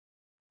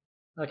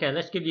Okay,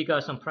 let's give you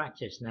guys some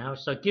practice now.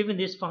 So given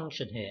this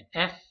function here,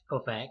 f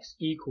of x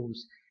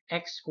equals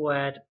x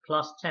squared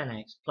plus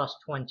 10x plus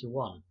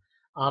 21.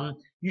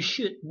 You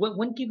should,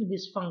 when given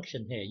this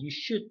function here, you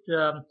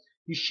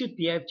should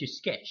be able to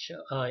sketch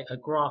a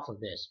graph of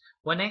this.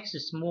 When x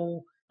is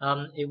small,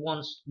 it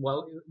wants,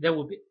 well, there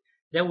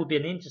will be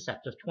an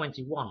intercept of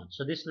 21.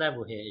 So this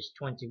level here is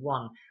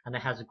 21, and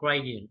it has a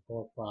gradient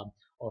of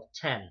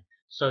 10.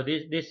 So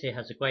this here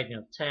has a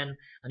gradient of 10,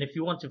 and if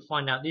you want to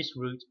find out this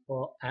root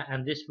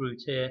and this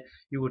root here,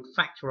 you would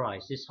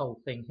factorize this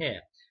whole thing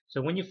here.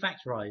 So when you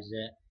factorize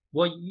it,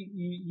 well,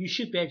 you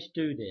should be able to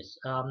do this.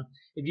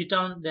 If you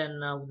don't, then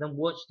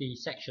watch the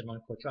section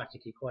on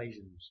quadratic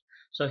equations.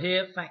 So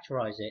here,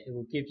 factorize it. It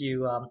will give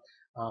you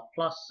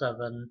plus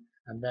 7,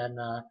 and then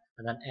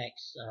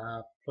x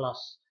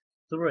plus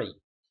 3,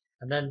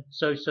 and then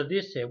so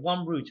this here,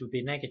 one root would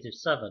be negative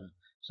 7.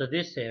 So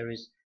this here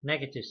is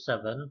negative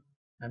 7,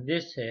 and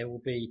this here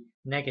will be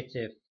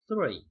negative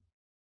 3.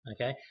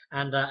 Okay,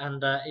 and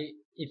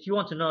if you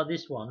want to know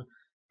this one,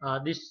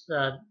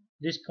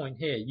 this point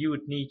here, you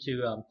would need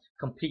to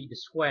complete the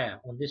square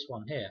on this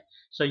one here.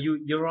 So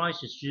your eyes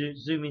just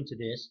zoom into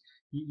this.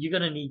 You're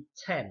going to need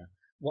 10.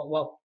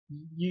 Well,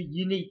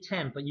 you need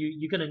 10, but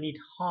you're going to need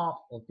half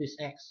of this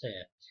x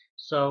here.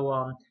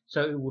 So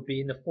so it would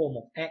be in the form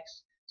of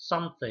x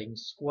something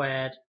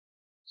squared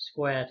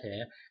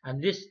here,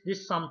 and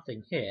this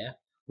something here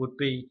would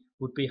be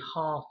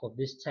half of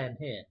this 10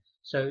 here.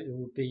 So it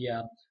would be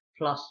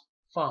plus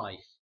 5.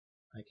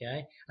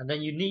 Okay, and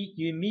then you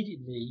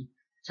immediately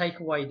take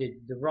away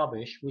the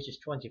rubbish, which is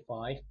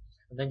 25,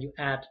 and then you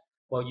add,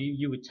 well,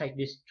 you would take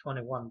this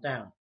 21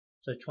 down,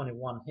 so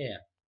 21 here.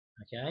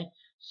 Okay,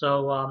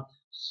 so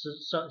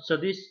so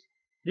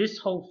this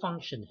whole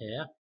function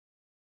here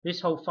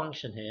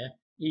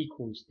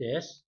equals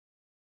this.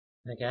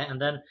 Okay,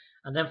 and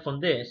then from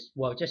this,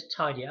 well, just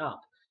tidy it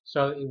up.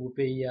 So it would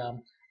be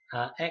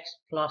x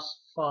plus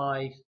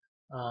 5,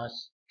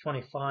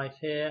 25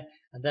 here,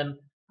 and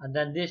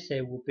then this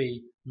here will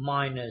be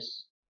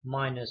minus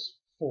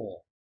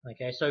 4.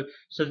 Okay,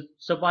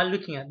 so by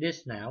looking at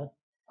this now,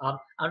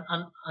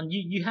 and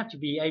you have to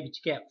be able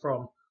to get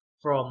from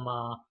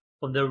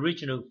the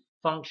original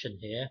function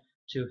here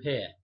to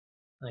here.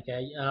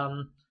 Okay,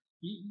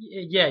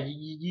 yeah,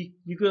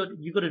 you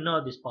got to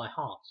know this by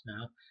heart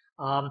now.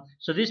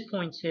 So this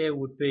point here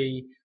would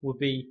be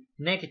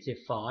negative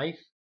 5.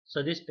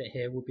 So this bit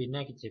here would be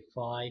negative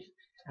 5,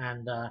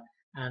 and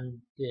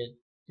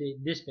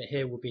this bit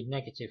here would be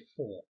negative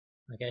 4.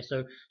 Okay,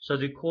 so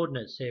the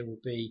coordinates here will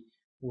be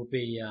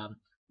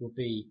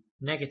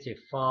negative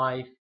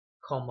 5,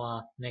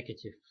 comma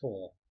negative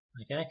 4.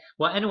 Okay.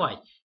 Well, anyway,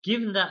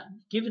 given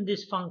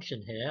this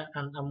function here,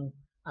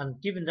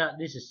 and given that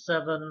this is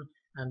 7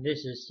 and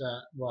this is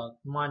well,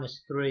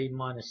 minus 3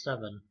 minus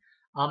 7,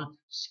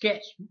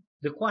 sketch.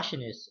 The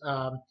question is,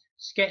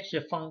 sketch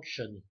the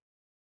function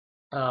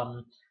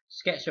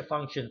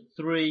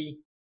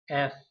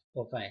 3f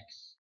of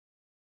x.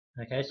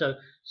 Okay, so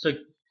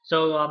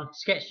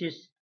sketch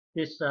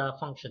this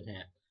function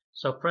here.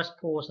 So press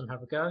pause and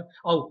have a go.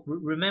 Oh,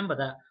 remember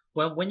that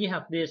when you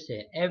have this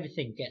here,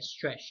 everything gets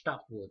stretched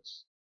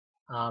upwards,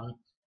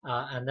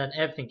 and then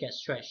everything gets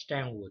stretched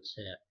downwards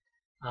here.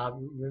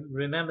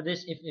 Remember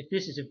this. If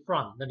this is in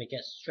front, then it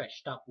gets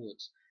stretched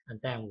upwards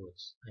and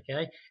downwards.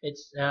 Okay,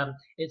 it's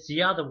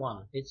the other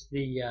one. It's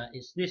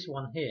this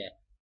one here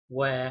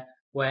where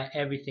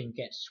everything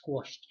gets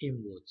squashed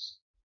inwards.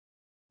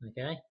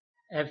 Okay,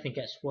 everything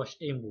gets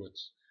squashed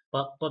inwards.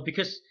 But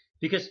because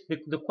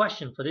the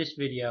question for this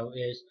video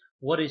is,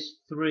 what is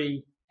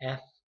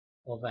 3f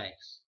of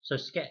x? So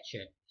sketch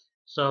it.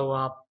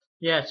 So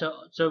yeah,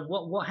 so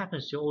what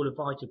happens to all the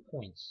vital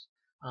points?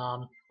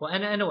 Well,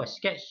 anyway,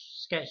 sketch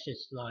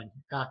this line,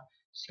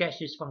 sketch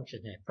this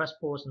function here. Press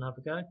pause and have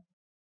a go.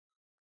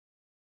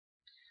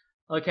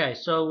 Okay,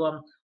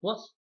 so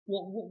what's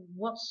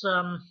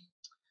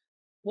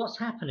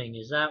happening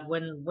is that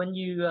when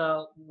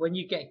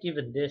you get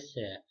given this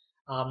here,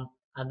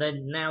 and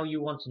then now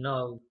you want to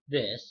know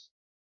this,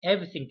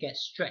 everything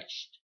gets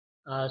stretched.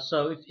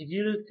 So if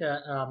you look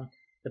at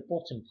the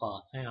bottom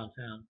part, hang on,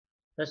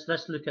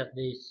 let's look at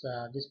this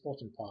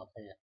bottom part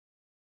here.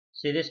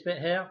 See this bit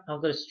here?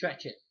 I'm going to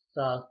stretch it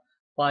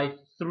by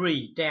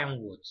 3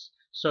 downwards.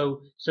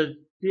 So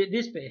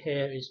this bit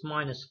here is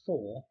minus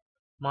 4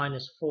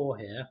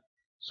 here.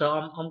 So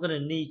I'm going to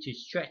need to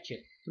stretch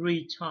it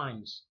 3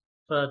 times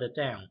further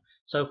down.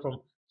 So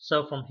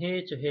from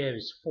here to here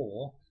is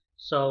 4.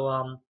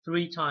 So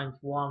 3 times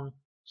 1,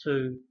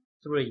 2,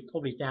 3,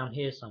 probably down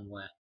here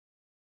somewhere.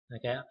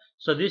 Okay.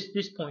 So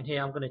this point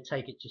here, I'm going to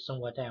take it to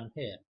somewhere down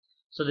here.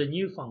 So the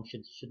new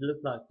function should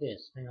look like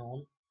this. Hang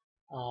on.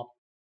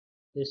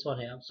 This one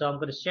here. So I'm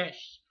going to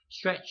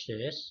stretch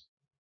this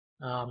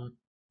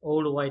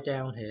all the way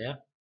down here.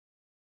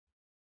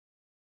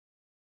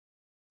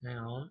 Hang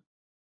on.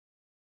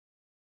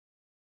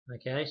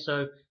 Okay,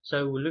 so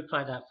it will look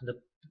like that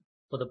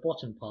for the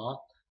bottom part.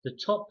 The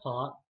top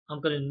part,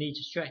 I'm going to need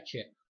to stretch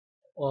it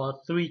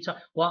or 3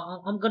 times.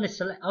 Well, I'm going to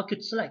select. I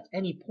could select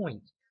any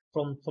point.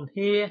 from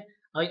here,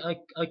 I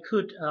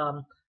could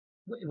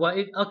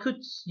I could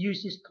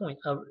use this point.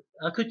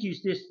 I could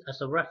use this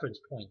as a reference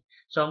point.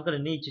 So I'm going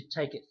to need to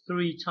take it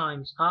 3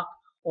 times up,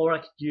 or I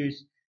could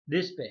use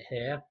this bit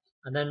here,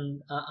 and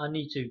then I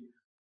need to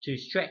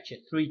stretch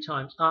it 3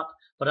 times up.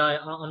 But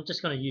I'm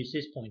just going to use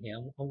this point here.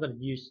 I'm going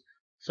to use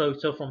so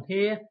from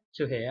here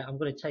to here. I'm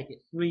going to take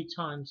it 3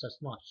 times as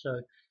much.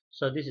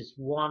 So this is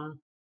 1,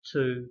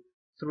 2,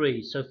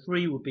 3. So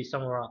 3 would be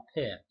somewhere up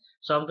here.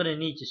 So I'm going to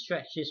need to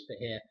stretch this bit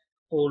here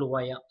all the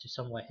way up to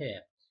somewhere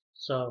here.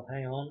 So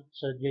hang on.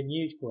 So your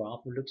new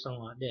graph will look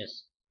something like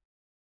this.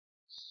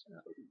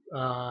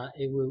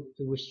 It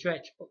will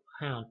stretch.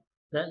 Hang on.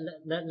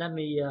 Let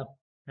me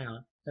hang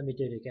on. Let me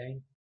do it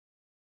again.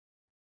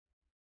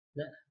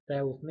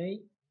 Bear with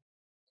me.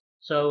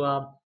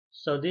 So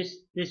so this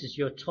is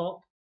your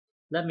top.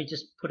 Let me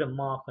just put a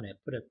mark on it.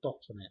 Put a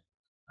dot on it.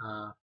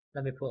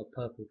 Let me put a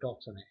purple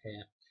dot on it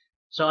here.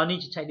 So I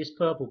need to take this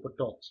purple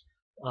dot.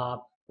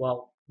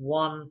 Well,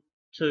 1,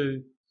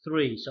 2,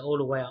 3. So all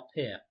the way up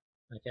here.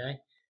 Okay.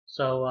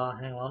 So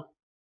hang on.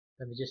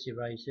 Let me just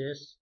erase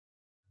this.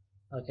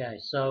 Okay.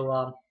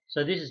 So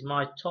so this is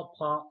my top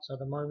part at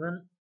the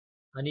moment.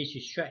 I need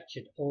to stretch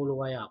it all the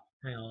way up.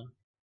 Hang on.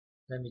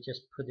 Let me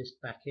just put this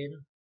back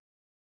in.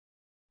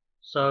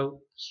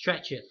 So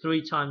stretch it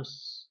 3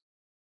 times.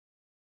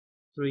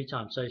 3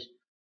 times. So it's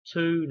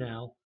 2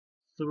 now.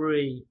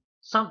 3.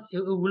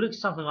 It will look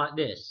something like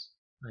this.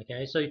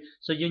 Okay. So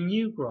your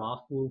new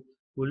graph will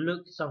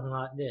look something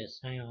like this.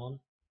 Hang on.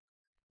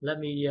 Let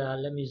me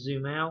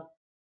zoom out.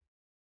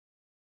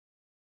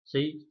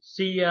 See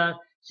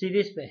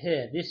this bit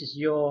here. This is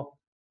your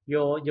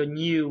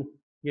new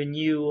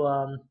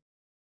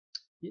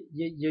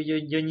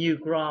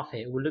graph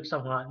here. It will look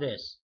something like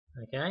this.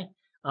 Okay.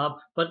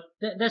 But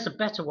there's a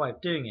better way of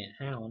doing it.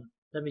 Hang on.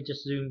 Let me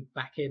just zoom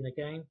back in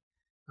again.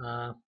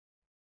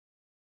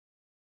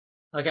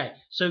 Okay.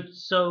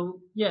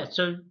 So yeah.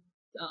 So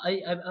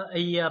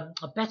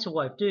a better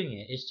way of doing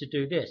it is to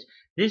do this.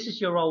 This is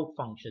your old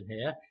function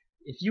here.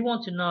 If you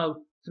want to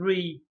know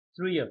three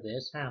of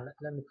this, hang on,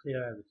 let me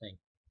clear everything.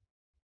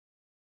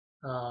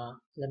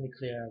 Let me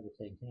clear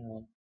everything. Hang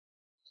on.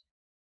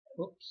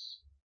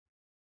 Oops.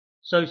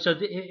 So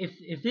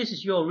if this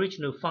is your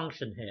original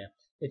function here,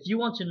 if you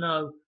want to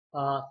know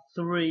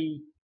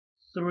 3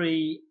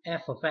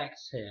 f of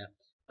x here,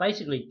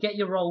 basically get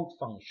your old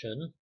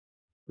function,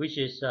 which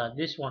is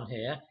this one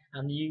here,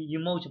 and you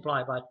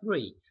multiply by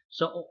 3.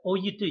 So all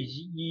you do is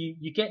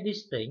you get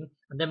this thing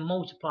and then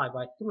multiply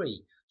by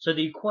 3. So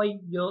the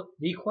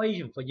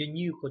equation for your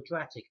new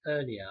quadratic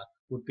earlier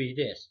would be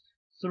this: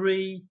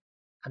 3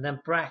 and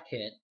then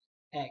bracket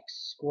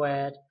x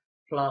squared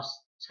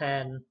plus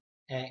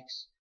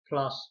 10x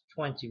plus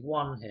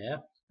 21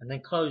 here, and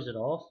then close it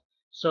off.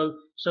 So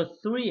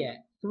 3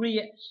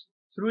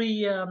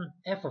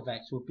 f of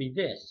x would be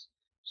this.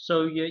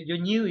 So your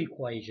new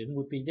equation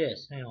would be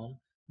this. Hang on.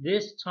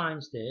 This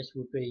times this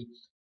would be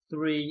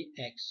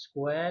 3x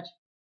squared,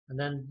 and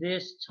then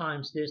this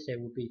times this here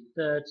would be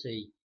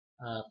 30x,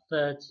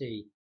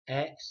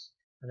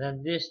 and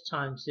then this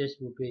times this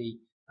will be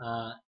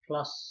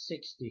plus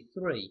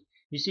 63.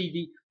 You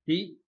see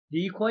the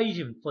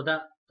equation for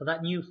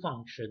that new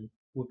function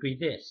would be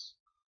this.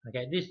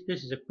 Okay, this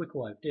is a quick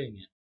way of doing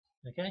it.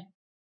 Okay.